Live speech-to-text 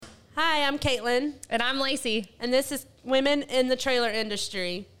Hi, I'm Caitlin. And I'm Lacey. And this is Women in the Trailer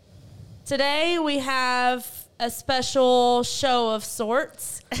Industry. Today we have a special show of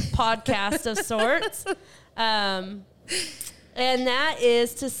sorts, podcast of sorts. And that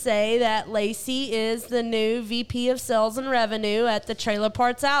is to say that Lacey is the new VP of Sales and Revenue at the Trailer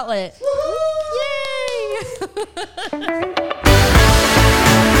Parts Outlet. Yay!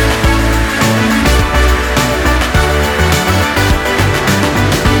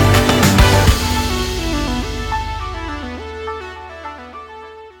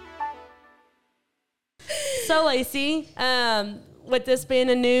 So, Lacey, with this being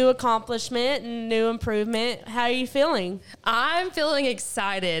a new accomplishment and new improvement, how are you feeling? I'm feeling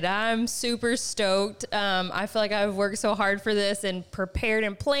excited. I'm super stoked. I feel like I've worked so hard for this and prepared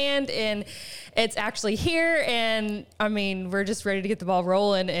and planned, and it's actually here. And I mean, we're just ready to get the ball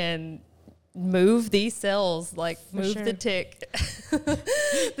rolling and move these cells, like move the tick.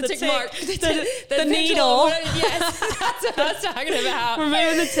 the tick mark. The needle. Yes, that's what I was talking about. We're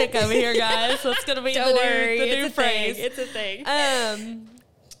moving the tick over here, guys. So it's going to be the new phrase. It's a thing.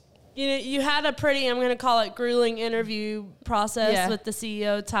 You had a pretty, I'm going to call it grueling interview process with the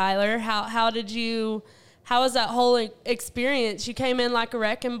CEO, Tyler. How was that whole experience? You came in like a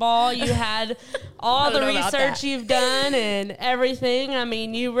wrecking ball. You had all the research you've done and everything. I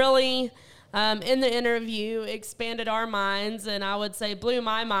mean, you really... in the interview, expanded our minds, and I would say blew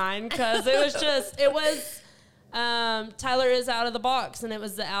my mind because Tyler is out of the box, and it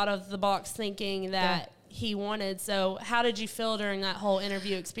was the out of the box thinking that he wanted. So how did you feel during that whole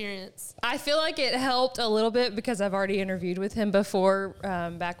interview experience? I feel like it helped a little bit because I've already interviewed with him before,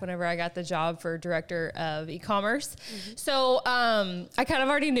 back whenever I got the job for director of e-commerce. Mm-hmm. So I kind of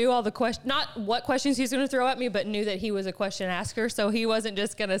already knew all the questions, not what questions he was going to throw at me, but knew that he was a question asker. So he wasn't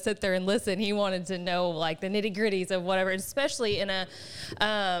just going to sit there and listen. He wanted to know like the nitty gritties of whatever, especially in a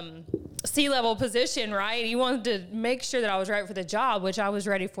C-level position, right? He wanted to make sure that I was right for the job, which I was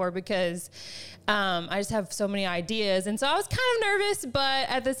ready for because I just have so many ideas. And so I was kind of nervous, but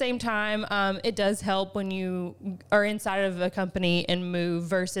at the same time, it does help when you are inside of a company and move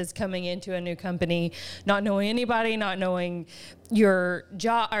versus coming into a new company, not knowing anybody, not knowing your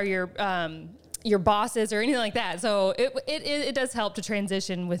job or your bosses or anything like that. So it does help to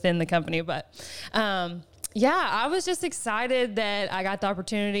transition within the company. But, yeah, I was just excited that I got the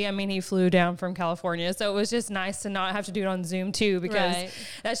opportunity. I mean, he flew down from California, so it was just nice to not have to do it on Zoom too, because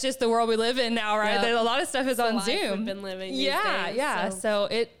that's just the world we live in now, right? Yep. That a lot of stuff is on Zoom. We've been living these days, So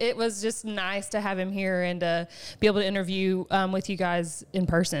it was just nice to have him here and to be able to interview with you guys in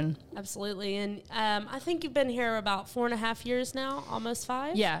person. Absolutely, and I think you've been here about 4.5 years now, almost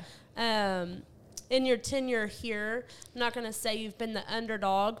 5. Yeah. In your tenure here, I'm not going to say you've been the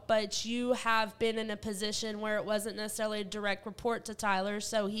underdog, but you have been in a position where it wasn't necessarily a direct report to Tyler,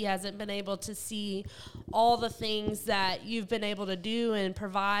 so he hasn't been able to see all the things that you've been able to do and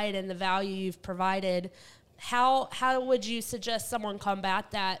provide and the value you've provided. How would you suggest someone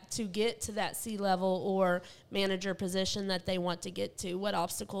combat that to get to that C-level or manager position that they want to get to? What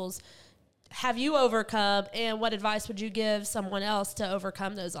obstacles have you overcome, and what advice would you give someone else to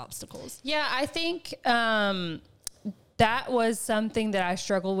overcome those obstacles? Yeah, I think that was something that I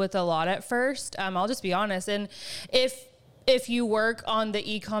struggled with a lot at first. I'll just be honest. And if you work on the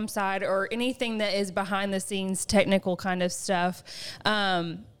e-com side or anything that is behind the scenes technical kind of stuff,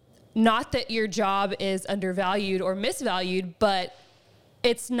 not that your job is undervalued or misvalued, but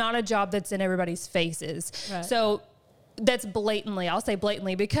it's not a job that's in everybody's faces. Right. So that's I'll say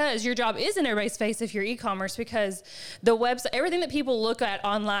blatantly, because your job is in everybody's face if you're e-commerce, because the website, everything that people look at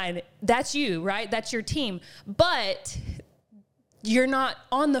online, that's you, right? That's your team. But you're not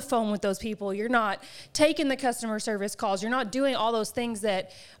on the phone with those people. You're not taking the customer service calls. You're not doing all those things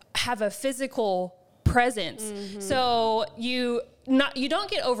that have a physical presence. Mm-hmm. So you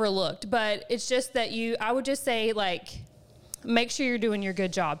don't get overlooked, but it's just that I would just say, like, make sure you're doing your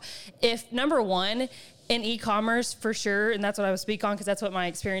good job. If number one, in e-commerce, for sure, and that's what I would speak on because that's what my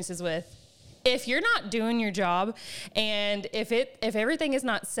experience is with. If you're not doing your job, and if everything is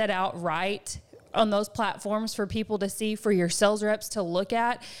not set out right on those platforms for people to see, for your sales reps to look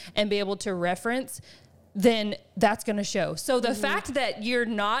at and be able to reference, then that's going to show. So the fact that you're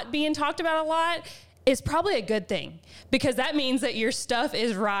not being talked about a lot is probably a good thing, because that means that your stuff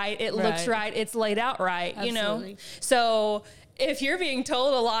is right. It looks right. It's laid out right. Absolutely. You know? So if you're being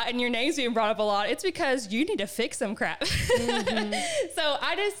told a lot and your name's being brought up a lot, it's because you need to fix some crap. Mm-hmm. So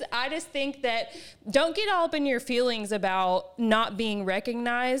I just think that don't get all up in your feelings about not being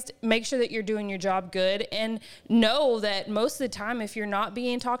recognized. Make sure that you're doing your job good, and know that most of the time, if you're not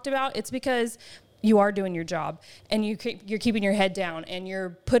being talked about, it's because you are doing your job, and you're keeping your head down, and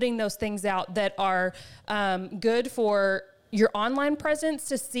you're putting those things out that are good for your online presence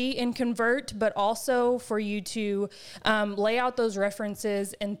to see and convert, but also for you to lay out those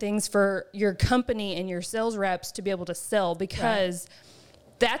references and things for your company and your sales reps to be able to sell, because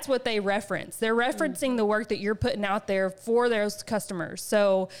that's what they reference. They're referencing the work that you're putting out there for those customers.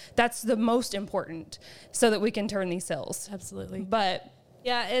 So that's the most important, so that we can turn these sales. Absolutely. But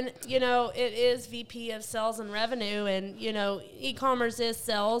yeah, and, you know, it is VP of sales and revenue, and, you know, e-commerce is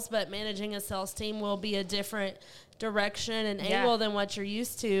sales, but managing a sales team will be a different direction and angle than what you're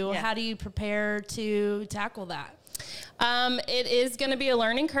used to. How do you prepare to tackle that? It is going to be a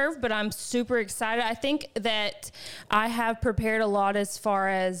learning curve, but I'm super excited. I think that I have prepared a lot as far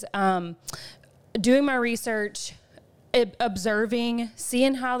as doing my research, observing,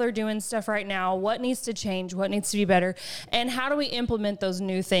 seeing how they're doing stuff right now, what needs to change, what needs to be better, and how do we implement those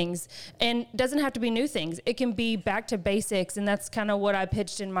new things. And it doesn't have to be new things. It can be back to basics, and that's kind of what I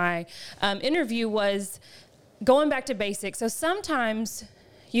pitched in my interview, was going back to basics. So sometimes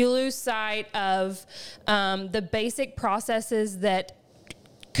you lose sight of the basic processes that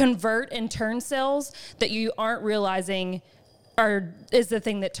convert and turn sales that you aren't realizing is the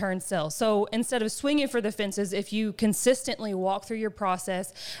thing that turns sales. So instead of swinging for the fences, if you consistently walk through your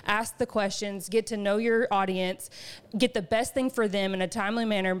process, ask the questions, get to know your audience, get the best thing for them in a timely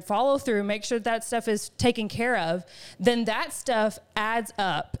manner, follow through, make sure that stuff is taken care of, then that stuff adds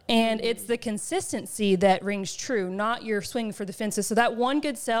up. And it's the consistency that rings true, not your swing for the fences. So that one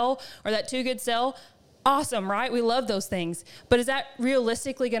good sell or that two good sell, awesome, right? We love those things. But is that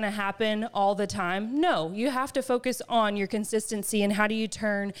realistically going to happen all the time? No, you have to focus on your consistency and how do you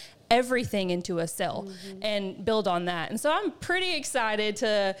turn everything into a sell and build on that. And so I'm pretty excited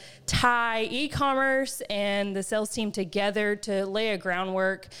to tie e-commerce and the sales team together to lay a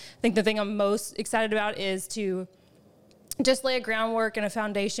groundwork. I think the thing I'm most excited about is to just lay a groundwork and a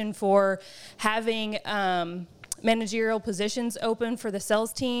foundation for having managerial positions open for the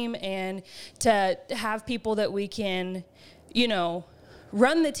sales team, and to have people that we can, you know,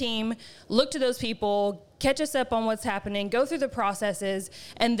 run the team, look to those people, catch us up on what's happening, go through the processes,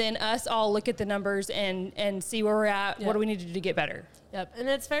 and then us all look at the numbers and see where we're at. What do we need to do to get better? Yep. And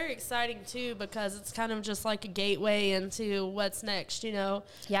it's very exciting too, because it's kind of just like a gateway into what's next, you know.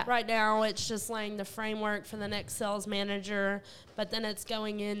 Right now it's just laying the framework for the next sales manager, but then it's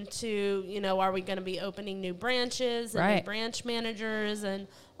going into, you know, are we going to be opening new branches and new branch managers and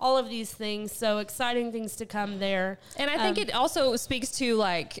all of these things. So exciting things to come there. And I think it also speaks to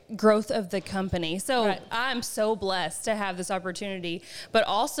like growth of the company. So I'm so blessed to have this opportunity, but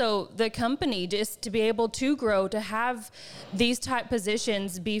also the company just to be able to grow, to have these type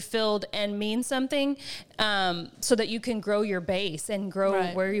positions be filled and mean something, so that you can grow your base and grow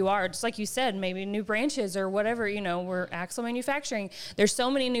where you are. Just like you said, maybe new branches or whatever, you know, we're Axle Manufacturing. There's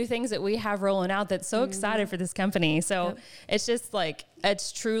so many new things that we have rolling out that's so excited for this company. So it's just like,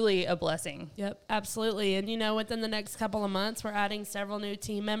 it's truly a blessing. Yep, absolutely. And, you know, within the next couple of months, we're adding several new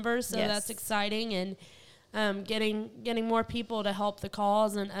team members. So that's exciting. And getting more people to help the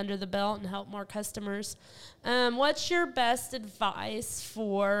cause and under the belt and help more customers. What's your best advice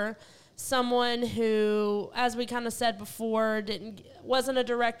for someone who, as we kind of said before, wasn't a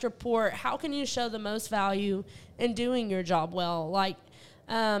direct report? How can you show the most value in doing your job well? Like,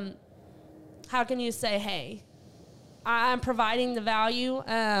 how can you say, hey, I'm providing the value,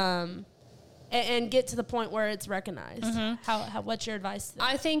 and get to the point where it's recognized? How what's your advice to that?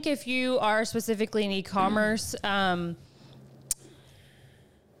 I think if you are specifically in e-commerce,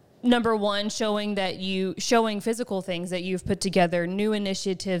 number one, showing physical things that you've put together, new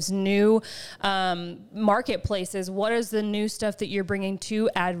initiatives, new marketplaces. What is the new stuff that you're bringing to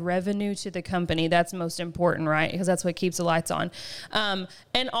add revenue to the company? That's most important, right? Because that's what keeps the lights on.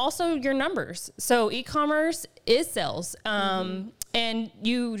 And also your numbers. So e-commerce is sales. And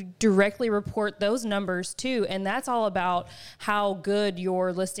you directly report those numbers too. And that's all about how good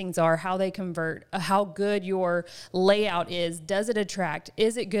your listings are, how they convert, how good your layout is. Does it attract?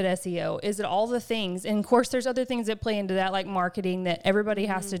 Is it good SEO? Is it all the things? And of course, there's other things that play into that, like marketing, that everybody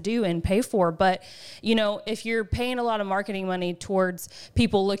has to do and pay for. But, you know, if you're paying a lot of marketing money towards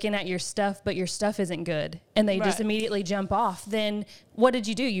people looking at your stuff, but your stuff isn't good and they just immediately jump off, then what did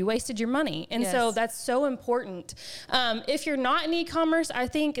you do? You wasted your money. And so that's so important. If you're not in e-commerce, I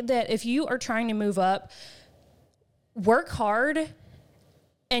think that if you are trying to move up, work hard,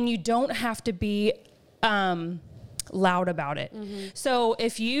 and you don't have to be loud about it. So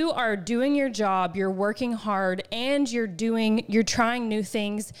if you are doing your job, you're working hard, and you're trying new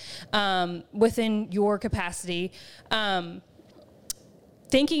things within your capacity,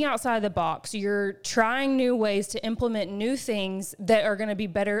 thinking outside the box. You're trying new ways to implement new things that are going to be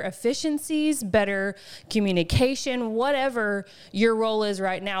better efficiencies, better communication, whatever your role is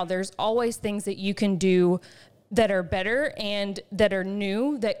right now. There's always things that you can do that are better and that are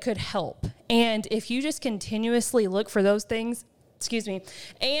new that could help. And if you just continuously look for those things,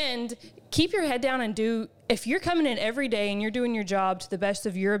 and keep your head down and if you're coming in every day and you're doing your job to the best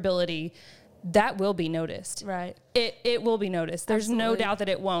of your ability, that will be noticed. Right. It will be noticed. There's Absolutely. no doubt that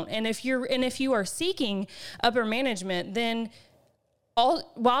it won't. And if you are seeking upper management, then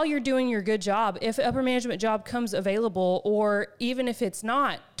while you're doing your good job, if upper management job comes available, or even if it's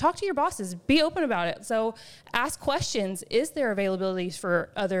not, talk to your bosses, be open about it. So ask questions. Is there availability for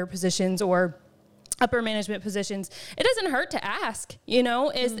other positions or upper management positions? It doesn't hurt to ask,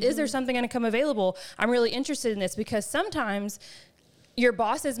 is there something going to come available? I'm really interested in this, because sometimes your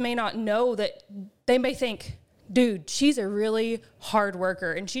bosses may not know that. They may think, dude, she's a really hard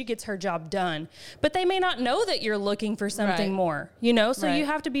worker and she gets her job done, but they may not know that you're looking for something more, so Right. you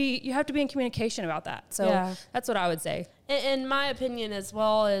have to be in communication about that. So that's what I would say. In my opinion as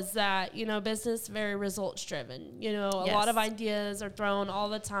well, is that, business very results driven, a lot of ideas are thrown all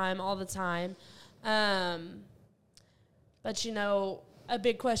the time. But a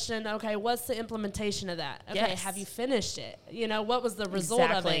big question, okay, what's the implementation of that? Okay, Yes. have you finished it? What was the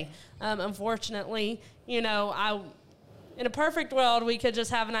result of it? Unfortunately, in a perfect world, we could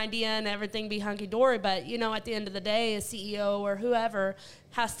just have an idea and everything be hunky-dory. But, at the end of the day, a CEO or whoever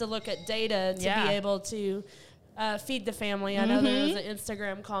has to look at data to be able to feed the family. I know there was an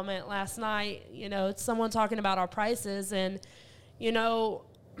Instagram comment last night, it's someone talking about our prices. And,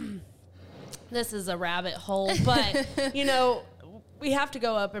 this is a rabbit hole, but, we have to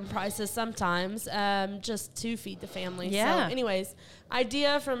go up in prices sometimes just to feed the family. Yeah. So anyways,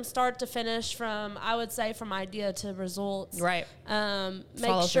 idea from start to finish, I would say from idea to results. Right.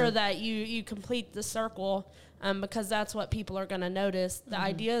 Make sure that you complete the circle because that's what people are going to notice. The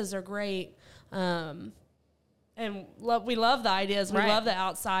ideas are great. And we love the ideas. We love the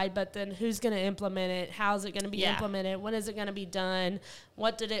outside, but then who's going to implement it? How's it going to be implemented? When is it going to be done?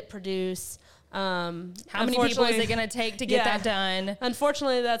 What did it produce? How many people is it going to take to get that done?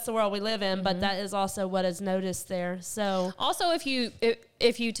 Unfortunately, that's the world we live in, but that is also what is noticed there. So also, if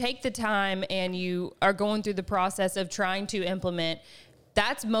you take the time and you are going through the process of trying to implement,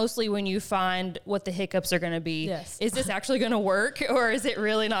 that's mostly when you find what the hiccups are going to be. Yes. Is this actually going to work, or is it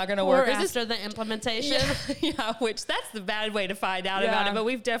really not going to work? Or after the implementation. Which that's the bad way to find out about it, but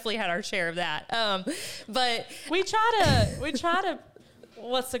we've definitely had our share of that. But we try to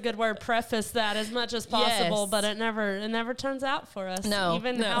what's a good word, preface that as much as possible, but it never turns out for us.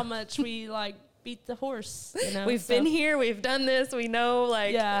 How much we beat the horse. We've been here, we've done this, we know,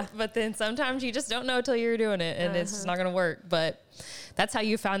 but then sometimes you just don't know till you're doing it, and it's just not going to work. But that's how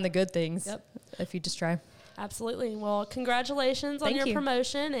you find the good things. Yep. If you just try. Absolutely. Well, congratulations on your you.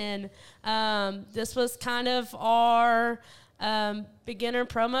 promotion. And this was kind of our beginner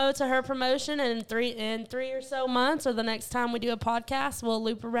promo to her promotion. And in three or so months, or the next time we do a podcast, we'll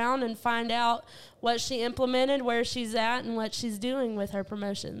loop around and find out what she implemented, where she's at, and what she's doing with her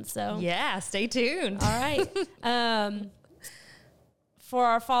promotion. So yeah, stay tuned. All right. For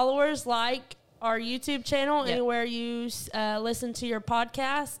our followers, our YouTube channel, anywhere you listen to your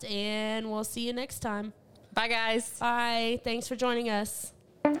podcast, and we'll see you next time. Bye, guys. Bye. Thanks for joining us.